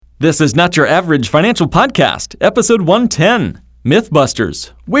This is Not Your Average Financial Podcast, episode 110, Mythbusters.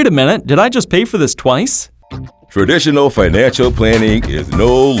 Wait a minute, did I just pay for this twice? Traditional financial planning is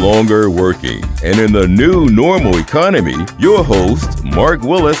no longer working. And in the new normal economy, your hosts, Mark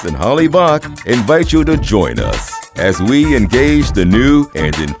Willis and Holly Bach, invite you to join us as we engage the new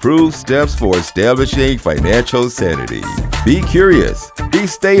and improved steps for establishing financial sanity. Be curious, be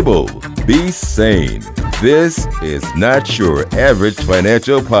stable, be sane. This is Not Your Average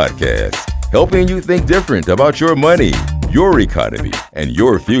Financial Podcast, helping you think different about your money, your economy, and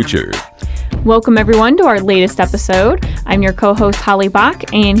your future. Welcome, everyone, to our latest episode. I'm your co-host, Holly Bach,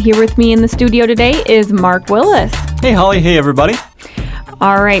 and here with me in the studio today is Mark Willis. Hey, Holly. Hey, everybody.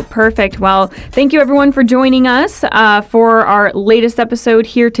 All right, perfect. Well, thank you, everyone, for joining us for our latest episode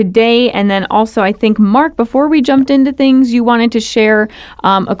here today. And then also, I think, Mark, before we jumped into things, you wanted to share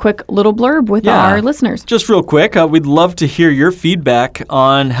a quick little blurb with our listeners. Just real quick, we'd love to hear your feedback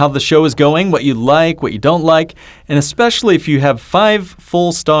on how the show is going, what you like, what you don't like, and especially if you have 5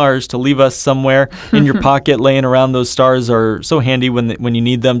 full stars to leave us somewhere in your pocket laying around. Those stars are so handy when you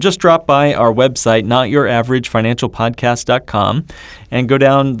need them. Just drop by our website, notyouraverageFinancialPodcast.com, and go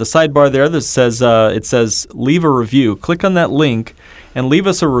down the sidebar there that says it says leave a review. Click on that link and leave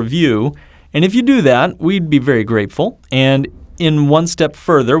us a review. And if you do that, we'd be very grateful. And in one step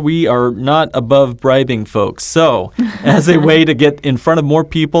further, we are not above bribing folks. So as a way to get in front of more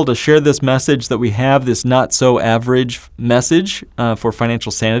people to share this message that we have, this not so average message for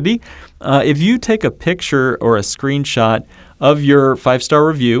financial sanity, if you take a picture or a screenshot of your 5-star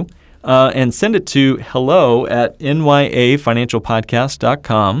review, and send it to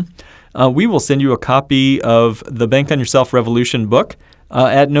hello@nyafinancialpodcast.com. We will send you a copy of the Bank on Yourself Revolution book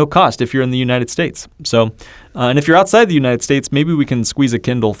at no cost if you're in the United States. So, and if you're outside the United States, maybe we can squeeze a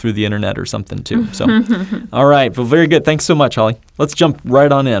Kindle through the internet or something too. So, all right. Well, very good. Thanks so much, Holly. Let's jump right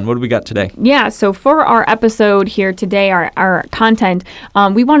on in. What do we got today? Yeah. So for our episode here today, our content,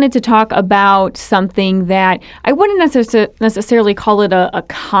 we wanted to talk about something that I wouldn't necessarily call it a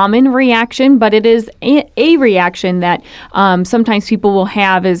common reaction, but it is a reaction that sometimes people will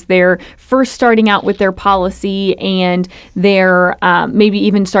have as they're first starting out with their policy and they're maybe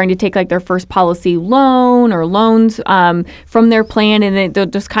even starting to take like their first policy loan or loans from their plan, and they'll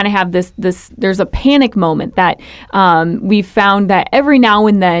just kind of have this. There's a panic moment that we've found that every now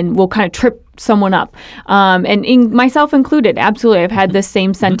and then will kind of trip someone up, and myself included. Absolutely, I've had this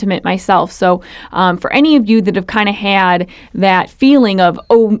same sentiment myself. So for any of you that have kind of had that feeling of,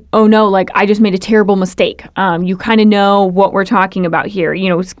 oh no, like I just made a terrible mistake, you kind of know what we're talking about here. You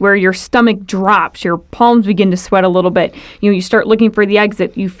know, where your stomach drops, your palms begin to sweat a little bit. You know, you start looking for the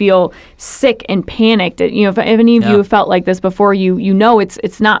exit. You feel sick and panicked. You know, if any of you have felt like this before, you know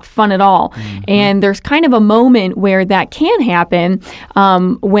it's not fun at all. And there's kind of a moment where that can happen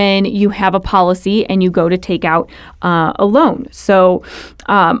when you have a policy and you go to take out a loan. So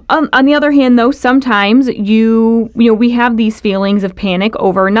on the other hand, though, sometimes we have these feelings of panic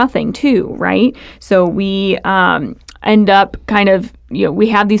over nothing too, right? So we end up kind of, we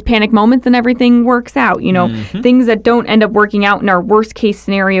have these panic moments and everything works out, things that don't end up working out in our worst case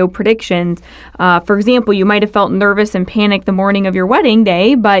scenario predictions. For example, you might have felt nervous and panicked the morning of your wedding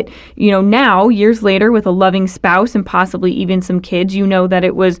day, but, now, years later, with a loving spouse and possibly even some kids, you know that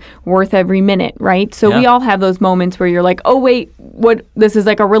it was worth every minute, right? So we all have those moments where you're like, oh, wait, this is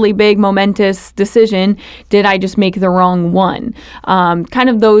like a really big momentous decision. Did I just make the wrong one? Kind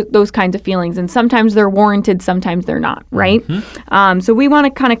of those kinds of feelings. And sometimes they're warranted, sometimes they're not, right? So we want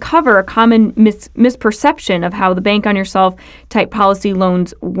to kind of cover a common misperception of how the Bank on Yourself type policy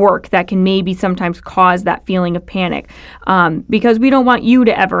loans work that can maybe sometimes cause that feeling of panic, because we don't want you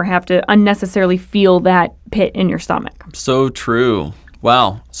to ever have to unnecessarily feel that pit in your stomach. So true.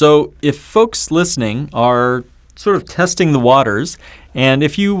 Wow. So if folks listening are sort of testing the waters, and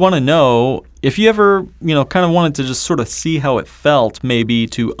if you want to know, if you ever, kind of wanted to just sort of see how it felt maybe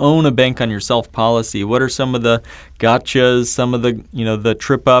to own a Bank on Yourself policy, what are some of the gotchas, some of the, the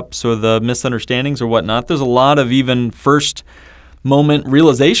trip ups or the misunderstandings or whatnot? There's a lot of even first moment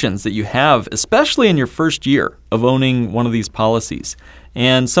realizations that you have, especially in your first year of owning one of these policies.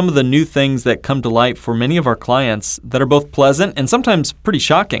 And some of the new things that come to light for many of our clients that are both pleasant and sometimes pretty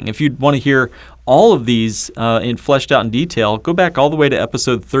shocking. If you'd want to hear all of these fleshed out in detail, go back all the way to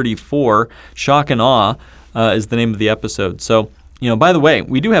episode 34. Shock and Awe is the name of the episode. So, by the way,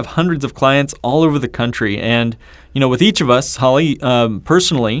 we do have hundreds of clients all over the country. And, with each of us, Holly,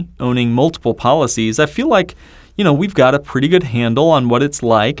 personally owning multiple policies, I feel like, we've got a pretty good handle on what it's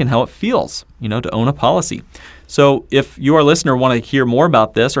like and how it feels, to own a policy. So if you, our listener, want to hear more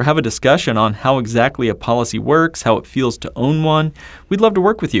about this or have a discussion on how exactly a policy works, how it feels to own one, we'd love to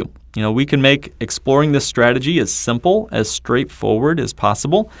work with you. We can make exploring this strategy as simple, as straightforward as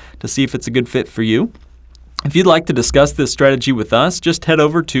possible to see if it's a good fit for you. If you'd like to discuss this strategy with us, just head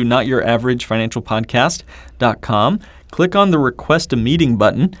over to notyouraverageFinancialPodcast.com, click on the Request a Meeting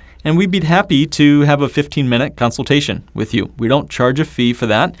button, and we'd be happy to have a 15-minute consultation with you. We don't charge a fee for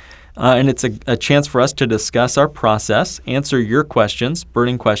that, and it's a chance for us to discuss our process, answer your questions,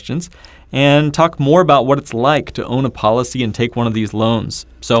 burning questions, and talk more about what it's like to own a policy and take one of these loans.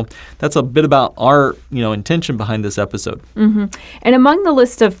 So that's a bit about our, intention behind this episode. Mm-hmm. And among the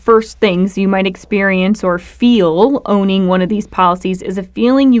list of first things you might experience or feel owning one of these policies is a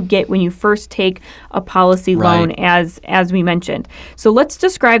feeling you get when you first take a policy loan, as we mentioned. So let's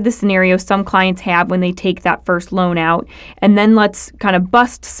describe the scenario some clients have when they take that first loan out, and then let's kind of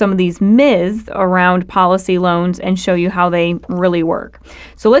bust some of these myths around policy loans and show you how they really work.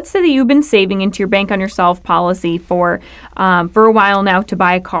 So let's say that you've been saving into your Bank on Yourself policy for a while now to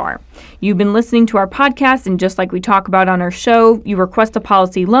buy a car. You've been listening to our podcast, and just like we talk about on our show, you request a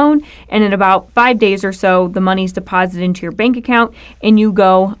policy loan, and in about 5 days or so, the money's deposited into your bank account, and you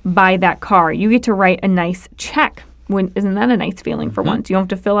go buy that car. You get to write a nice check. Isn't that a nice feeling for once? You don't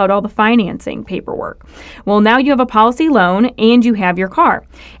have to fill out all the financing paperwork. Well, now you have a policy loan and you have your car,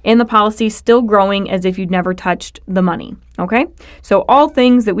 and the policy's still growing as if you'd never touched the money. Okay? So all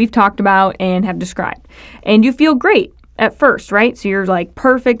things that we've talked about and have described. And you feel great at first, right? So you're like,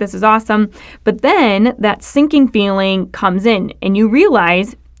 perfect, this is awesome. But then that sinking feeling comes in and you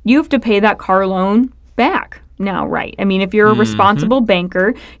realize you have to pay that car loan back now, right? I mean, if you're a responsible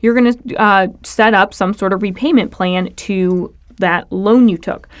banker, you're going to set up some sort of repayment plan to that loan you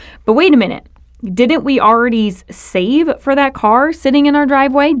took. But wait a minute. Didn't we already save for that car sitting in our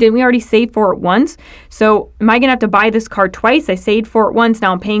driveway? Didn't we already save for it once? So am I going to have to buy this car twice? I saved for it once,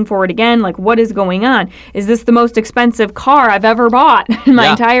 now I'm paying for it again. Like, what is going on? Is this the most expensive car I've ever bought in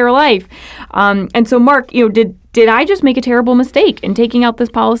my entire life? And so, Mark, did I just make a terrible mistake in taking out this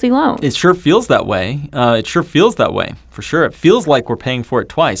policy loan? It sure feels that way. For sure. It feels like we're paying for it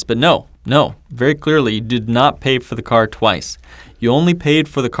twice, but no, very clearly you did not pay for the car twice. You only paid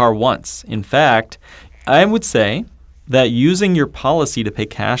for the car once. In fact, I would say that using your policy to pay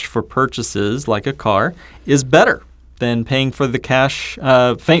cash for purchases like a car is better than paying for the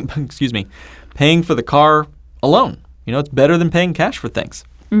paying for the car alone. It's better than paying cash for things.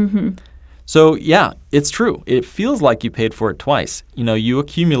 Mm-hmm. So yeah, it's true. It feels like you paid for it twice. You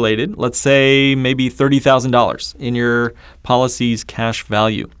accumulated, let's say, maybe $30,000 in your policy's cash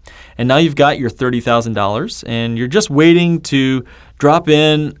value. And now you've got your $30,000 and you're just waiting to drop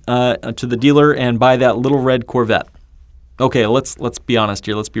in to the dealer and buy that little red Corvette. Okay, let's be honest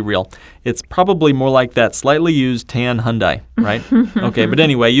here. Let's be real. It's probably more like that slightly used tan Hyundai, right? Okay, but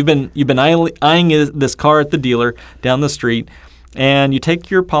anyway, you've been eyeing this car at the dealer down the street. And you take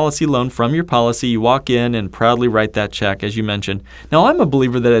your policy loan from your policy, you walk in and proudly write that check, as you mentioned. Now, I'm a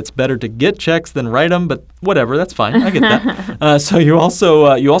believer that it's better to get checks than write them, but whatever, that's fine. I get that. So you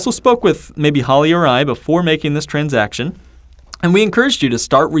also spoke with maybe Holly or I before making this transaction, and we encouraged you to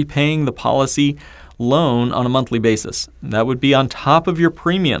start repaying the policy loan on a monthly basis. That would be on top of your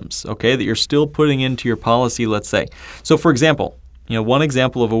premiums, okay, that you're still putting into your policy, let's say. So, for example, one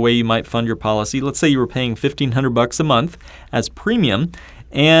example of a way you might fund your policy, let's say you were paying $1,500 a month as premium,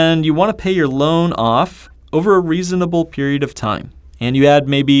 and you want to pay your loan off over a reasonable period of time. And you add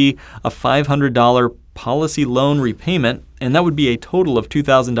maybe a $500 policy loan repayment, and that would be a total of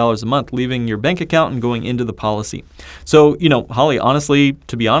 $2,000 a month, leaving your bank account and going into the policy. So, Holly, honestly,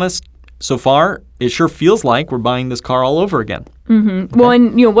 to be honest, so far, it sure feels like we're buying this car all over again. Mm-hmm. Okay. Well,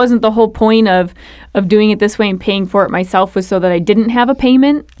 and wasn't the whole point of doing it this way and paying for it myself was so that I didn't have a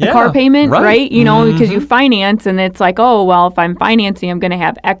payment, a car payment, right? Because you finance, and it's like, oh, well, if I'm financing, I'm going to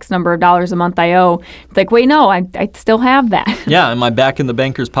have X number of dollars a month I owe. It's like, wait, no, I still have that. Yeah, am I back in the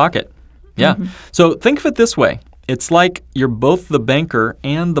banker's pocket? Yeah. Mm-hmm. So think of it this way. It's like you're both the banker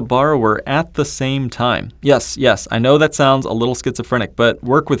and the borrower at the same time. Yes, I know that sounds a little schizophrenic, but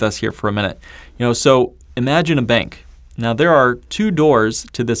work with us here for a minute. So imagine a bank. Now, there are two doors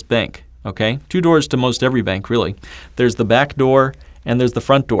to this bank, okay? Two doors to most every bank, really. There's the back door and there's the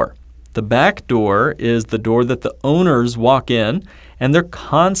front door. The back door is the door that the owners walk in, and they're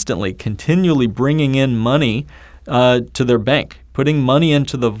continually bringing in money to their bank, putting money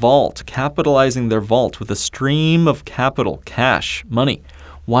into the vault, capitalizing their vault with a stream of capital, cash, money.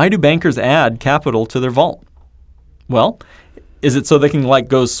 Why do bankers add capital to their vault? Well, is it so they can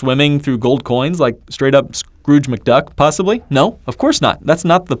go swimming through gold coins, straight up Scrooge McDuck, possibly? No, of course not. That's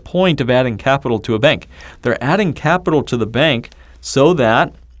not the point of adding capital to a bank. They're adding capital to the bank so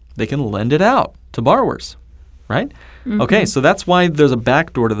that they can lend it out to borrowers, right? Mm-hmm. Okay, so that's why there's a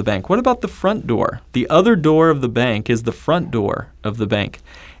back door to the bank. What about the front door? The other door of the bank is the front door of the bank.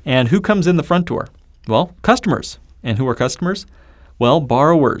 And who comes in the front door? Well, customers. And who are customers? Well,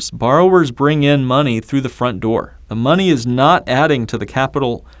 borrowers. Borrowers bring in money through the front door. The money is not adding to the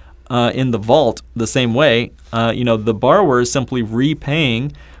capital in the vault the same way. The borrower is simply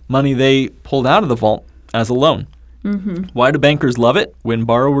repaying money they pulled out of the vault as a loan. Mm-hmm. Why do bankers love it when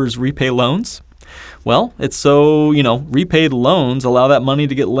borrowers repay loans? Well, it's so, repaid loans allow that money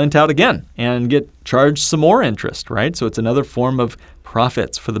to get lent out again and get charged some more interest, right? So it's another form of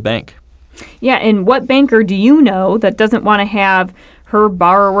profits for the bank. Yeah, and what banker do you know that doesn't want to have her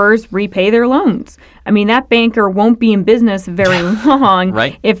borrowers repay their loans? I mean, that banker won't be in business very long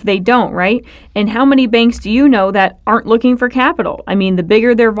right. if they don't, right? And how many banks do you know that aren't looking for capital? I mean, the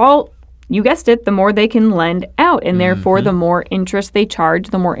bigger their vault, you guessed it, the more they can lend out, and therefore the more interest they charge,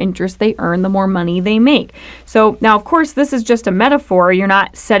 the more interest they earn, the more money they make. So now, of course, this is just a metaphor. You're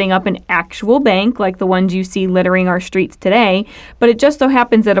not setting up an actual bank like the ones you see littering our streets today, but it just so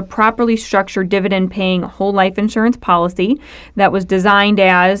happens that a properly structured dividend-paying whole life insurance policy that was designed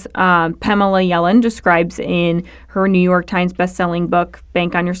as Pamela Yellen describes in her New York Times bestselling book,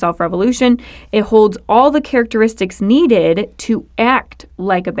 Bank on Yourself Revolution, it holds all the characteristics needed to act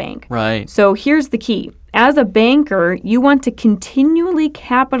like a bank. Right. So here's the key. As a banker, you want to continually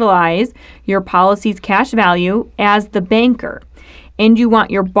capitalize your policy's cash value as the banker. And you want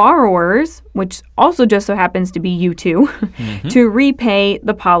your borrowers, which also just so happens to be you two, to repay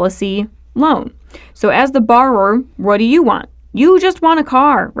the policy loan. So as the borrower, what do you want? You just want a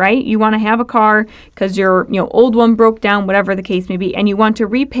car, right? You want to have a car because your old one broke down, whatever the case may be, and you want to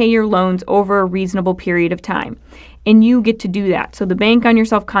repay your loans over a reasonable period of time. And you get to do that. So the Bank on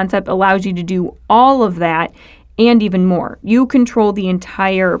Yourself concept allows you to do all of that and even more. You control the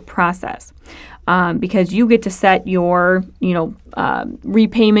entire process because you get to set your,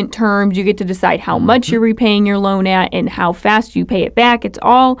 repayment terms. You get to decide how much you're repaying your loan at and how fast you pay it back. It's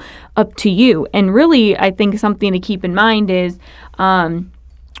all up to you. And really, I think something to keep in mind is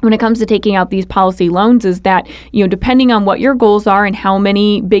when it comes to taking out these policy loans is that, depending on what your goals are and how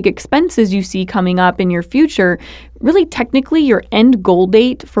many big expenses you see coming up in your future, really technically your end goal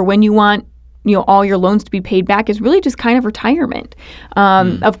date for when you want all your loans to be paid back is really just kind of retirement.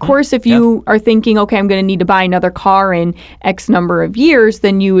 Of course, if you are thinking, okay, I'm going to need to buy another car in X number of years,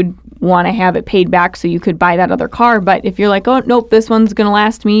 then you would want to have it paid back so you could buy that other car. But if you're like, oh, nope, this one's going to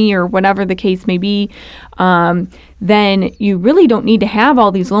last me or whatever the case may be, then you really don't need to have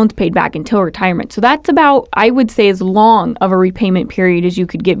all these loans paid back until retirement. So that's about, I would say, as long of a repayment period as you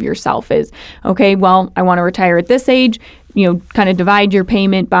could give yourself is, okay, well, I want to retire at this age, kind of divide your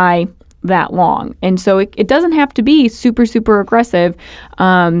payment by that long. And so it doesn't have to be super, super aggressive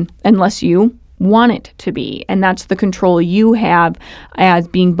unless you want it to be. And that's the control you have as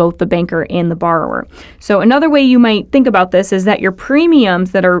being both the banker and the borrower. So another way you might think about this is that your premiums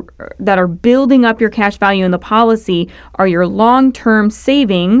that are building up your cash value in the policy are your long-term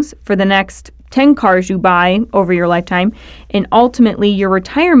savings for the next 10 cars you buy over your lifetime, and ultimately your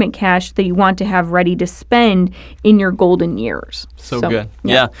retirement cash that you want to have ready to spend in your golden years. So good.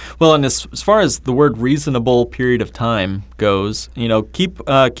 Yeah. Well, and as far as the word reasonable period of time goes, keep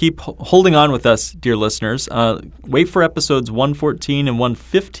holding on with us, dear listeners. Wait for episodes 114 and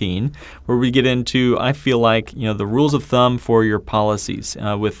 115, where we get into, I feel like, the rules of thumb for your policies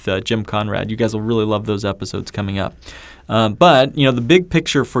with Jim Conrad. You guys will really love those episodes coming up. But the big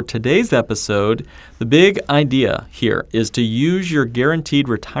picture for today's episode, the big idea here is to use your guaranteed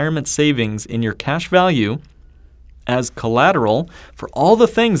retirement savings in your cash value as collateral for all the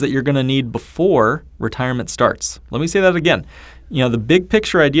things that you're going to need before retirement starts. Let me say that again. The big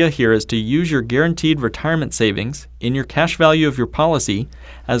picture idea here is to use your guaranteed retirement savings in your cash value of your policy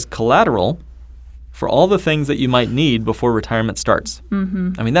as collateral for all the things that you might need before retirement starts.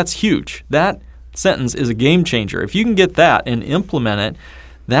 Mm-hmm. I mean, that's huge. That sentence is a game changer. If you can get that and implement it,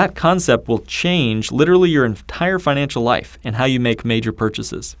 that concept will change literally your entire financial life and how you make major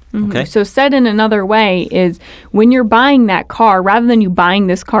purchases. Mm-hmm. Okay? So said in another way is when you're buying that car, rather than you buying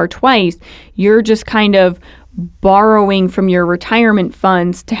this car twice, you're just kind of borrowing from your retirement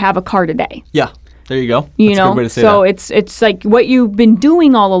funds to have a car today. Yeah. There you go. You That's a know, good way to say so that. it's like what you've been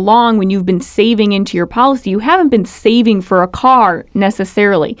doing all along when you've been saving into your policy. You haven't been saving for a car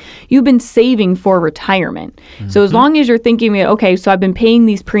necessarily. You've been saving for retirement. So as long as you're thinking, okay, so I've been paying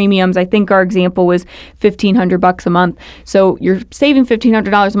these premiums. I think our example was $1,500 a month. So you're saving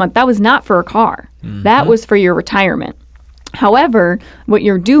 $1,500 a month. That was not for a car. That was for your retirement. However, what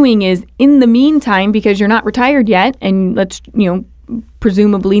you're doing is in the meantime, because you're not retired yet, and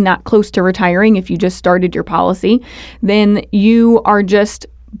presumably not close to retiring if you just started your policy, then you are just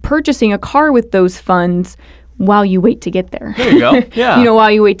purchasing a car with those funds while you wait to get there. There you go. Yeah. While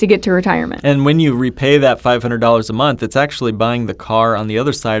you wait to get to retirement. And when you repay that $500 a month, it's actually buying the car on the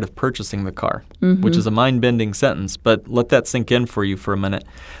other side of purchasing the car, which is a mind-bending sentence, but let that sink in for you for a minute.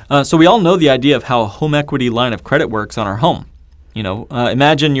 So we all know the idea of how a home equity line of credit works on our home.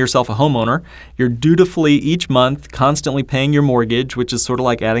 Imagine yourself a homeowner. You're dutifully each month constantly paying your mortgage, which is sort of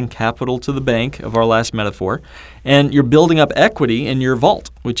like adding capital to the bank of our last metaphor. And you're building up equity in your vault,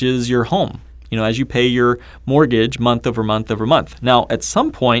 which is your home, as you pay your mortgage month over month over month. Now, at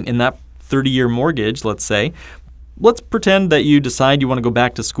some point in that 30-year mortgage, let's pretend that you decide you want to go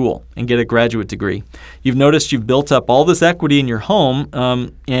back to school and get a graduate degree. You've noticed you've built up all this equity in your home,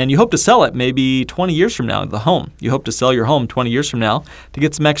 and you hope to sell it maybe 20 years from now, the home. You hope to sell your home 20 years from now to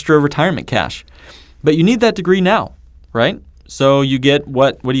get some extra retirement cash. But you need that degree now, right? So you get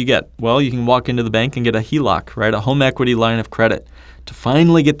what do you get? Well, you can walk into the bank and get a HELOC, right? A home equity line of credit to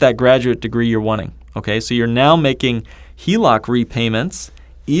finally get that graduate degree you're wanting. Okay, so you're now making HELOC repayments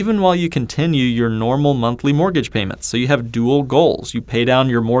even while you continue your normal monthly mortgage payments. So you have dual goals. You pay down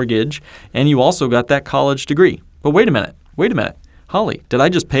your mortgage, and you also got that college degree. But wait a minute. Holly, did I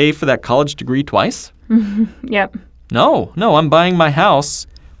just pay for that college degree twice? Yep. No, I'm buying my house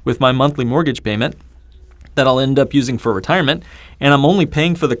with my monthly mortgage payment that I'll end up using for retirement, and I'm only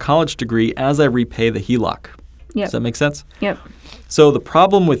paying for the college degree as I repay the HELOC. Yep. Does that make sense? Yep. So the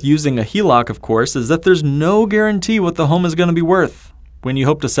problem with using a HELOC, of course, is that there's no guarantee what the home is going to be worth when you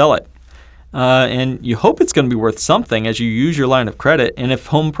hope to sell it. And you hope it's going to be worth something as you use your line of credit. And if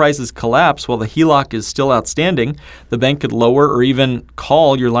home prices collapse while the HELOC is still outstanding, the bank could lower or even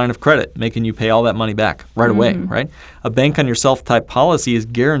call your line of credit, making you pay all that money back right away, right? A bank on yourself type policy is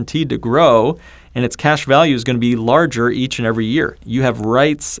guaranteed to grow, and its cash value is going to be larger each and every year. You have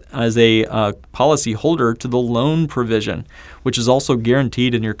rights as a policy holder to the loan provision, which is also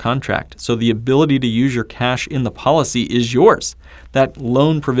guaranteed in your contract. So the ability to use your cash in the policy is yours. That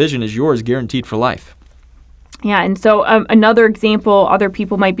loan provision is yours, guaranteed for life. Yeah, and so another example other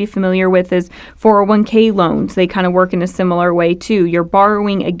people might be familiar with is 401k loans. They kind of work in a similar way too. You're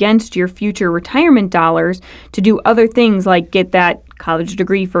borrowing against your future retirement dollars to do other things like get that college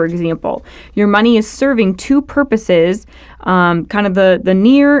degree, for example. Your money is serving two purposes, kind of the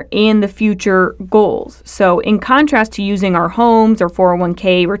near and the future goals. So in contrast to using our homes or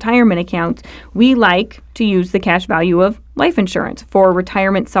 401k retirement accounts, we like to use the cash value of life insurance for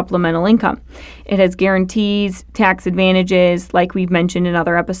retirement supplemental income. It has guarantees, tax advantages, like we've mentioned in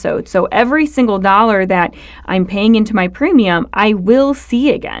other episodes. So every single dollar that I'm paying into my premium, I will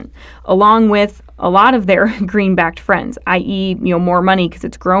see again, along with a lot of their greenbacked friends, i.e., more money because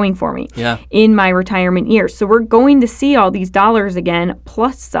it's growing for me in my retirement years. So we're going to see all these dollars again,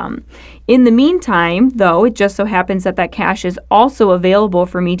 plus some. In the meantime, though, it just so happens that cash is also available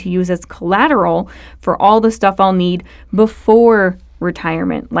for me to use as collateral for all the stuff I'll need before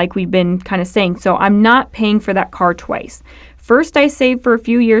retirement, like we've been kind of saying. So I'm not paying for that car twice. First, I saved for a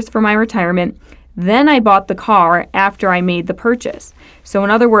few years for my retirement. Then I bought the car after I made the purchase. So in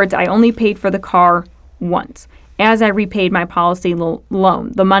other words, I only paid for the car once as I repaid my policy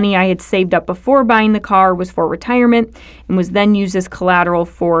loan. The money I had saved up before buying the car was for retirement and was then used as collateral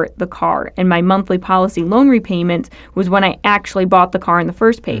for the car. And my monthly policy loan repayment was when I actually bought the car in the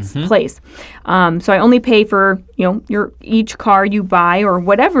first place. So I only pay for your each car you buy or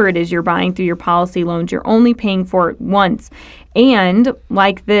whatever it is you're buying through your policy loans. You're only paying for it once. And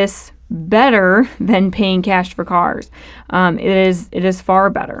like this, better than paying cash for cars. It is far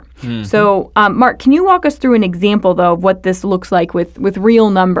better. So, Mark, can you walk us through an example, though, of what this looks like with real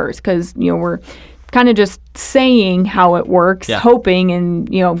numbers? Because, we're kind of just saying how it works, hoping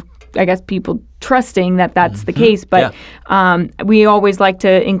and, I guess people trusting that that's the case. But we always like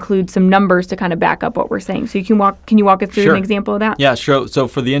to include some numbers to kind of back up what we're saying. So can you walk us through an example of that? Yeah, sure. So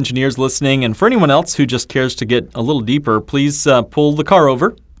for the engineers listening and for anyone else who just cares to get a little deeper, please pull the car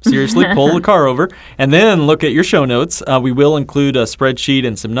over. Seriously, pull the car over and then look at your show notes. We will include a spreadsheet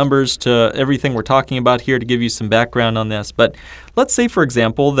and some numbers to everything we're talking about here to give you some background on this. But let's say, for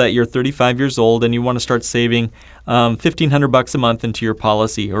example, that you're 35 years old and you want to start saving $1,500 a month into your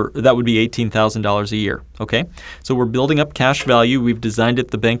policy, or that would be $18,000 a year. Okay, so we're building up cash value. We've designed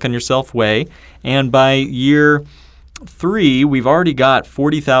it the Bank on Yourself way, and by year 3, we've already got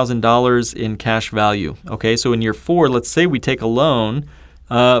 $40,000 in cash value. Okay, so in year 4, let's say we take a loan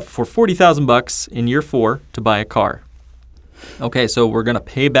for $40,000 in year 4 to buy a car. Okay, so we're going to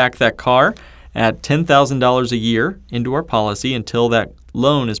pay back that car at $10,000 a year into our policy until that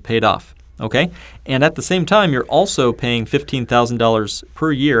loan is paid off. Okay, and at the same time, you're also paying $15,000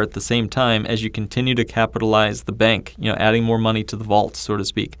 per year at the same time as you continue to capitalize the bank, adding more money to the vault, so to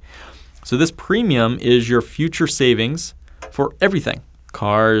speak. So this premium is your future savings for everything: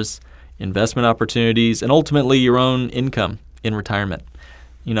 cars, investment opportunities, and ultimately your own income in retirement.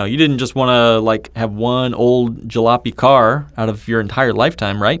 You didn't just want to have one old jalopy car out of your entire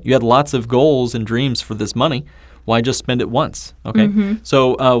lifetime, right? You had lots of goals and dreams for this money. Why just spend it once? Okay. Mm-hmm.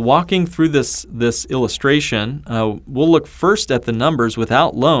 So walking through this illustration, we'll look first at the numbers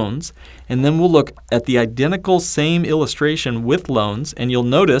without loans, and then we'll look at the identical same illustration with loans, and you'll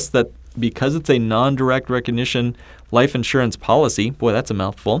notice that because it's a non-direct recognition life insurance policy, boy, that's a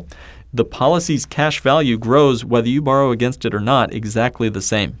mouthful, the policy's cash value grows whether you borrow against it or not, exactly the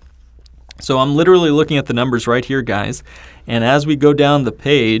same. So I'm literally looking at the numbers right here, guys. And as we go down the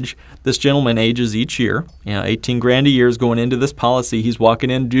page, this gentleman ages each year. 18 grand a year is going into this policy. He's walking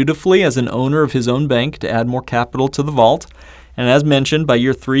in dutifully as an owner of his own bank to add more capital to the vault. And as mentioned, by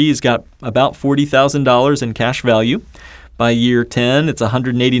year 3, he's got about $40,000 in cash value. By year 10, it's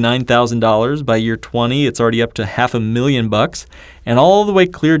 $189,000. By year 20, it's already up to $500,000. And all the way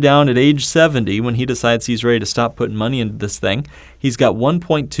clear down at age 70, when he decides he's ready to stop putting money into this thing, he's got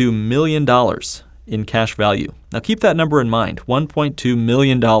 $1.2 million in cash value. Now keep that number in mind, $1.2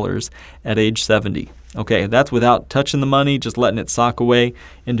 million at age 70. Okay, that's without touching the money, just letting it sock away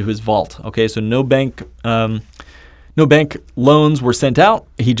into his vault. Okay, so no bank loans were sent out.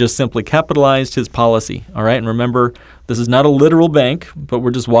 He just simply capitalized his policy. All right, and remember, this is not a literal bank, but we're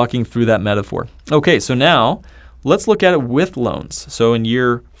just walking through that metaphor. Okay, so now let's look at it with loans. So in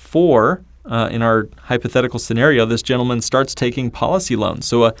year 4, in our hypothetical scenario, this gentleman starts taking policy loans.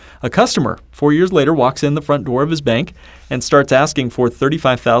 So a customer 4 years later walks in the front door of his bank and starts asking for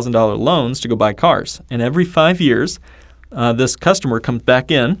 $35,000 loans to go buy cars. And every 5 years, this customer comes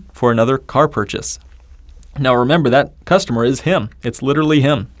back in for another car purchase. Now remember, that customer is him. It's literally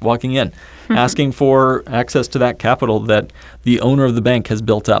him walking in, asking for access to that capital that the owner of the bank has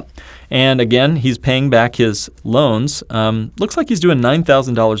built up. And again, he's paying back his loans. Looks like he's doing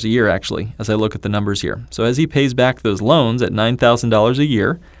 $9,000 a year, actually, as I look at the numbers here. So as he pays back those loans at $9,000 a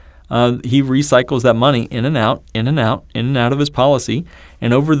year, he recycles that money in and out, in and out, in and out of his policy.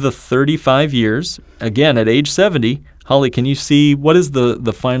 And over the 35 years, again, at age 70, Holly, can you see what is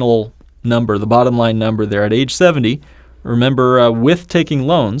the final number, the bottom line number there at age 70? Remember, with taking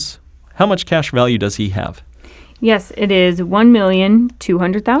loans, how much cash value does he have? Yes, it is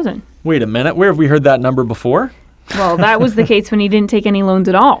 $1,200,000. Wait a minute, where have we heard that number before? Well, that was the case when he didn't take any loans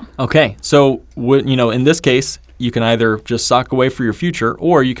at all. Okay, so in this case, you can either just sock away for your future,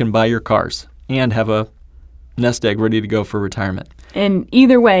 or you can buy your cars and have a nest egg ready to go for retirement. And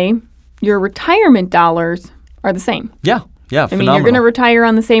either way, your retirement dollars are the same. Yeah, I phenomenal. mean, you're going to retire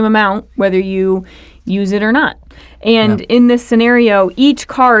on the same amount, whether you use it or not. And in this scenario, each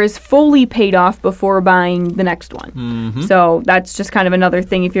car is fully paid off before buying the next one. Mm-hmm. So that's just kind of another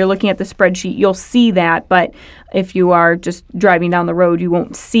thing. If you're looking at the spreadsheet, you'll see that. But if you are just driving down the road, you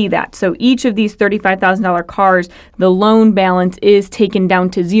won't see that. So each of these $35,000 cars, the loan balance is taken down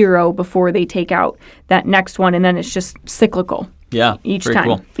to zero before they take out that next one. And then it's just cyclical. Yeah, each very time.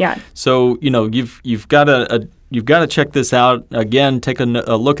 Cool. Yeah. So, you've got to check this out. Again, take a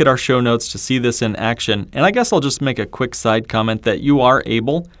look at our show notes to see this in action. And I guess I'll just make a quick side comment that you are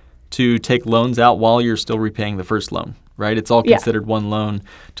able to take loans out while you're still repaying the first loan, right? It's all considered one loan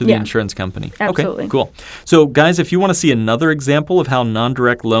to the insurance company. Absolutely. Okay, cool. So, guys, if you want to see another example of how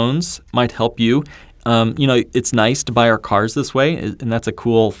non-direct loans might help you, it's nice to buy our cars this way, and that's a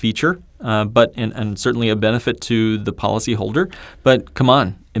cool feature, but certainly a benefit to the policyholder. But come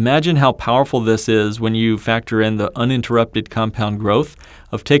on, imagine how powerful this is when you factor in the uninterrupted compound growth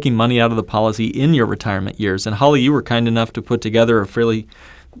of taking money out of the policy in your retirement years. And Holly, you were kind enough to put together a fairly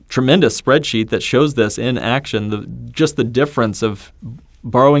tremendous spreadsheet that shows this in action, just the difference of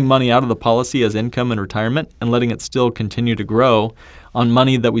borrowing money out of the policy as income in retirement and letting it still continue to grow on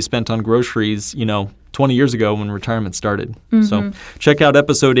money that we spent on groceries, 20 years ago when retirement started. So check out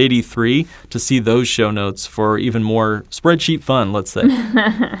episode 83 to see those show notes for even more spreadsheet fun, let's say.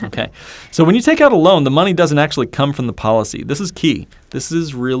 Okay. So when you take out a loan, the money doesn't actually come from the policy. This is key. This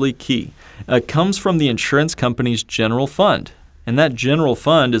is really key. It comes from the insurance company's general fund. And that general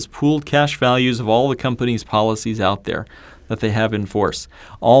fund is pooled cash values of all the company's policies out there that they have in force.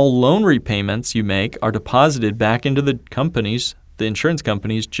 All loan repayments you make are deposited back into the insurance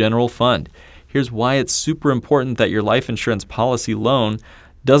company's general fund. Here's why it's super important that your life insurance policy loan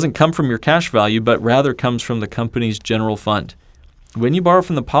doesn't come from your cash value, but rather comes from the company's general fund. When you borrow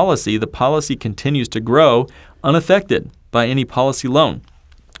from the policy continues to grow unaffected by any policy loan.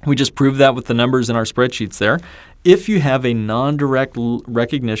 We just proved that with the numbers in our spreadsheets there. If you have a non-direct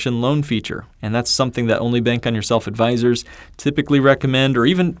recognition loan feature, and that's something that only Bank on Yourself advisors typically recommend or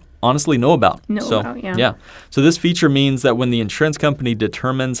even honestly know about. Yeah. So this feature means that when the insurance company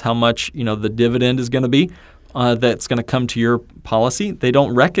determines how much the dividend is going to be that's going to come to your policy, they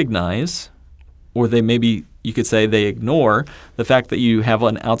don't recognize, or you could say they ignore the fact that you have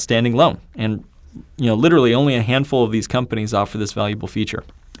an outstanding loan. And literally only a handful of these companies offer this valuable feature.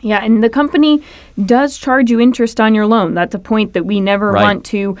 Yeah, and the company does charge you interest on your loan. That's a point that we never want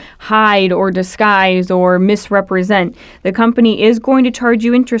to hide or disguise or misrepresent. The company is going to charge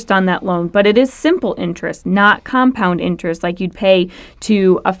you interest on that loan, but it is simple interest, not compound interest like you'd pay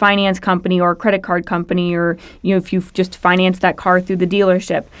to a finance company or a credit card company, or if you've just financed that car through the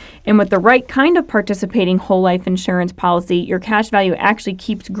dealership. And with the right kind of participating whole life insurance policy, your cash value actually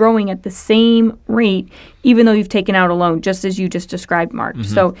keeps growing at the same rate even though you've taken out a loan, just as you just described, Mark.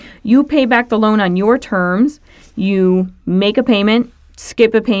 So you pay back the loan on your terms. You make a payment,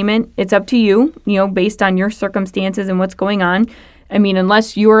 skip a payment. It's up to you, based on your circumstances and what's going on. I mean,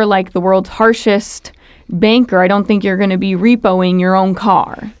 unless you're like the world's harshest banker, I don't think you're going to be repoing your own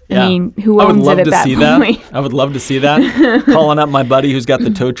car. Yeah. I mean, who owns it at that point? I would love to see that. Calling up my buddy who's got the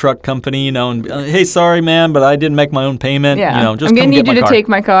tow truck company, and hey, sorry, man, but I didn't make my own payment. Yeah, just I'm going to need you to car. take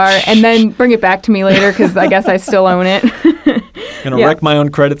my car and then bring it back to me later because I guess I still own it. Going to wreck my own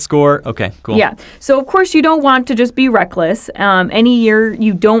credit score? Okay, cool. Yeah. So, of course, you don't want to just be reckless. Any year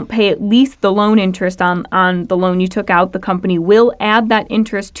you don't pay at least the loan interest on the loan you took out, the company will add that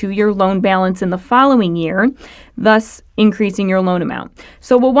interest to your loan balance in the following year, thus increasing your loan amount.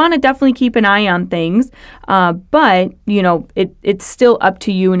 So we'll want to definitely keep an eye on things, but it's still up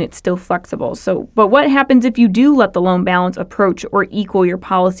to you and it's still flexible. But what happens if you do let the loan balance approach or equal your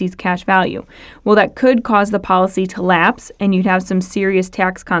policy's cash value? Well, that could cause the policy to lapse and you'd have some serious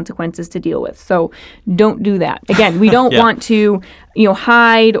tax consequences to deal with. So don't do that. Again, we don't want to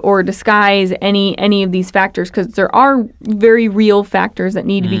hide or disguise any of these factors because there are very real factors that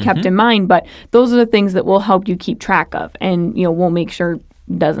need to be kept in mind, but those are the things that will help you keep track of and we'll make sure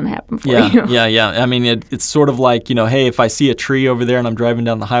it doesn't happen for you. Yeah. I mean, it's sort of like, hey, if I see a tree over there and I'm driving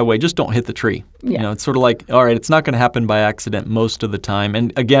down the highway, just don't hit the tree. Yeah. It's sort of like, all right, it's not going to happen by accident most of the time.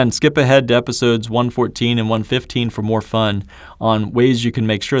 And again, skip ahead to episodes 114 and 115 for more fun on ways you can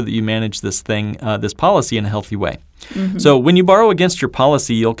make sure that you manage this policy in a healthy way. So when you borrow against your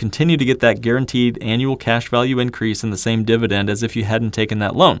policy, you'll continue to get that guaranteed annual cash value increase and the same dividend as if you hadn't taken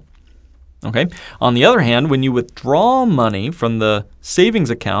that loan. Okay. On the other hand, when you withdraw money from the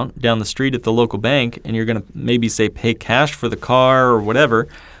savings account down the street at the local bank and you're going to maybe say pay cash for the car or whatever,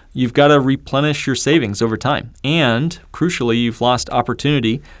 you've got to replenish your savings over time. And crucially, you've lost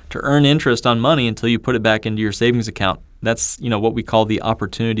opportunity to earn interest on money until you put it back into your savings account. That's, what we call the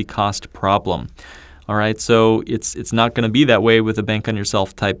opportunity cost problem. All right, so it's not going to be that way with a Bank on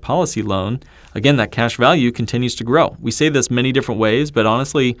Yourself type policy loan. Again, that cash value continues to grow. We say this many different ways, but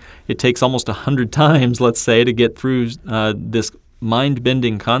honestly, it takes almost 100 times, let's say, to get through this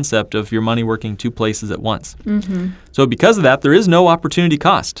mind-bending concept of your money working two places at once. So because of that, there is no opportunity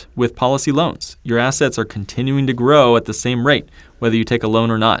cost with policy loans. Your assets are continuing to grow at the same rate, whether you take a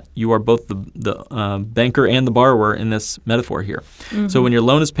loan or not. You are both the banker and the borrower in this metaphor here. So when your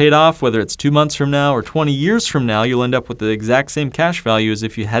loan is paid off, whether it's 2 months from now or 20 years from now, you'll end up with the exact same cash value as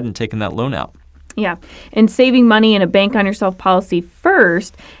if you hadn't taken that loan out. Yeah, and saving money in a Bank on Yourself policy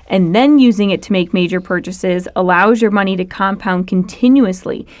first and then using it to make major purchases allows your money to compound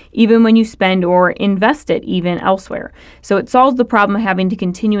continuously, even when you spend or invest it even elsewhere. So it solves the problem of having to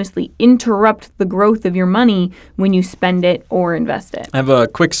continuously interrupt the growth of your money when you spend it or invest it. I have a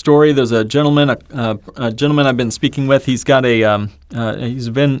quick story. There's a gentleman I've been speaking with. He's got he's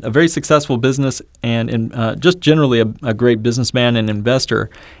been a very successful business and just generally a great businessman and investor.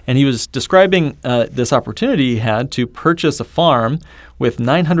 And he was describing this opportunity he had to purchase a farm with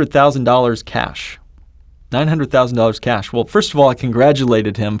 $900,000 cash. $900,000 cash. Well, first of all, I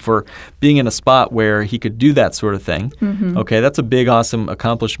congratulated him for being in a spot where he could do that sort of thing. Okay, that's a big, awesome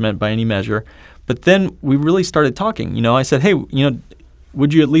accomplishment by any measure. But then we really started talking. I said, hey,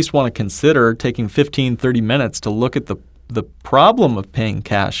 would you at least want to consider taking 15, 30 minutes to look at the problem of paying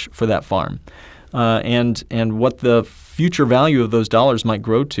cash for that farm and what the future value of those dollars might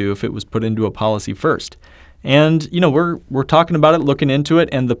grow to if it was put into a policy first? And, we're talking about it, looking into it,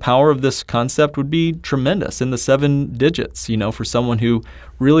 and the power of this concept would be tremendous in the 7 digits, for someone who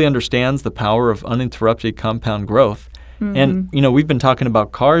really understands the power of uninterrupted compound growth. And, we've been talking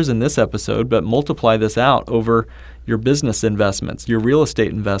about cars in this episode, but multiply this out over your business investments, your real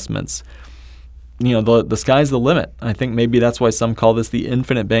estate investments. The sky's the limit. I think maybe that's why some call this the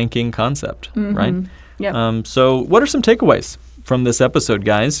infinite banking concept, right? Yeah. So what are some takeaways from this episode,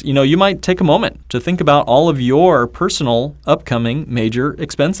 guys? You might take a moment to think about all of your personal upcoming major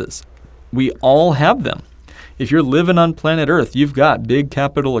expenses. We all have them. If you're living on planet Earth, you've got big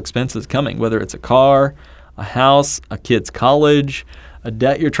capital expenses coming, whether it's a car, a house, a kid's college, a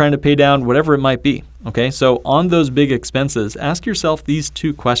debt you're trying to pay down, whatever it might be. Okay, so on those big expenses, ask yourself these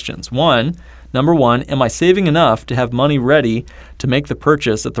 2 questions. Number one, am I saving enough to have money ready to make the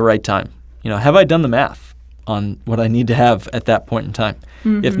purchase at the right time? Have I done the math on what I need to have at that point in time?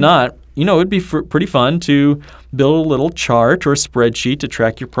 If not, it'd be pretty fun to build a little chart or a spreadsheet to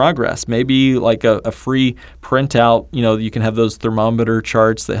track your progress. Maybe like a free printout. You can have those thermometer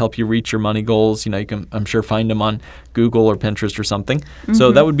charts that help you reach your money goals. You can, I'm sure, find them on Google or Pinterest or something.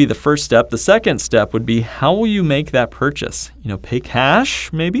 So that would be the first step. The second step would be, how will you make that purchase? Pay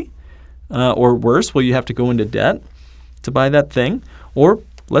cash maybe? Or worse, will you have to go into debt to buy that thing? Or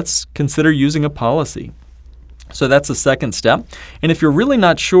let's consider using a policy. So that's the second step. And if you're really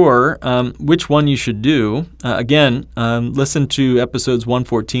not sure which one you should do, again, listen to episodes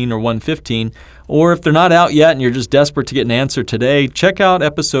 114 or 115. Or if they're not out yet and you're just desperate to get an answer today, check out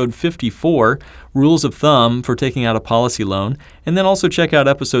episode 54, Rules of Thumb for Taking Out a Policy Loan. And then also check out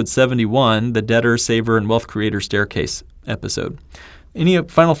episode 71, the Debtor, Saver, and Wealth Creator Staircase episode. Any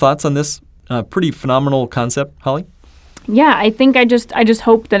final thoughts on this pretty phenomenal concept, Holly? Yeah, I think I just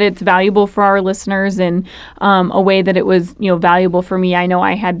hope that it's valuable for our listeners in a way that it was, valuable for me. I know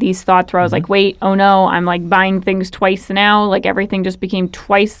I had these thoughts where I was like, wait, oh no, I'm like buying things twice now. Like everything just became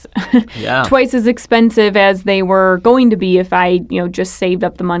twice as expensive as they were going to be if I, just saved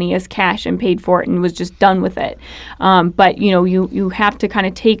up the money as cash and paid for it and was just done with it. But, you have to kind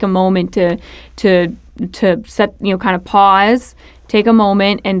of take a moment to set, kind of pause, take a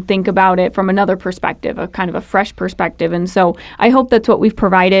moment and think about it from another perspective, a kind of a fresh perspective. And so I hope that's what we've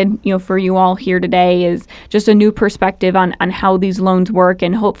provided, for you all here today, is just a new perspective on how these loans work.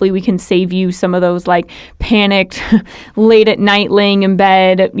 And hopefully we can save you some of those like panicked late at night laying in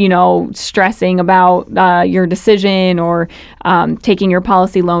bed, stressing about your decision or taking your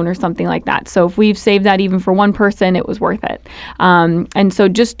policy loan or something like that. So if we've saved that even for one person, it was worth it. And so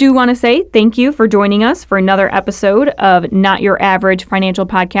just do want to say thank you for joining us for another episode of Not Your Average Financial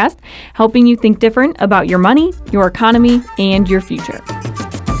Podcast, helping you think different about your money, your economy, and your future.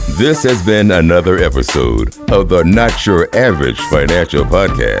 This has been another episode of the Not Your Average Financial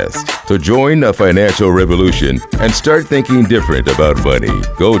Podcast. To join a financial revolution and start thinking different about money,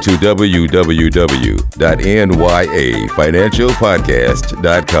 go to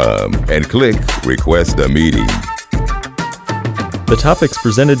www.nyafinancialpodcast.com and click Request a Meeting. The topics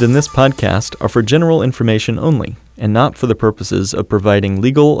presented in this podcast are for general information only and not for the purposes of providing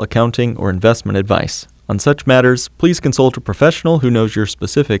legal, accounting, or investment advice. On such matters, please consult a professional who knows your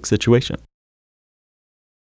specific situation.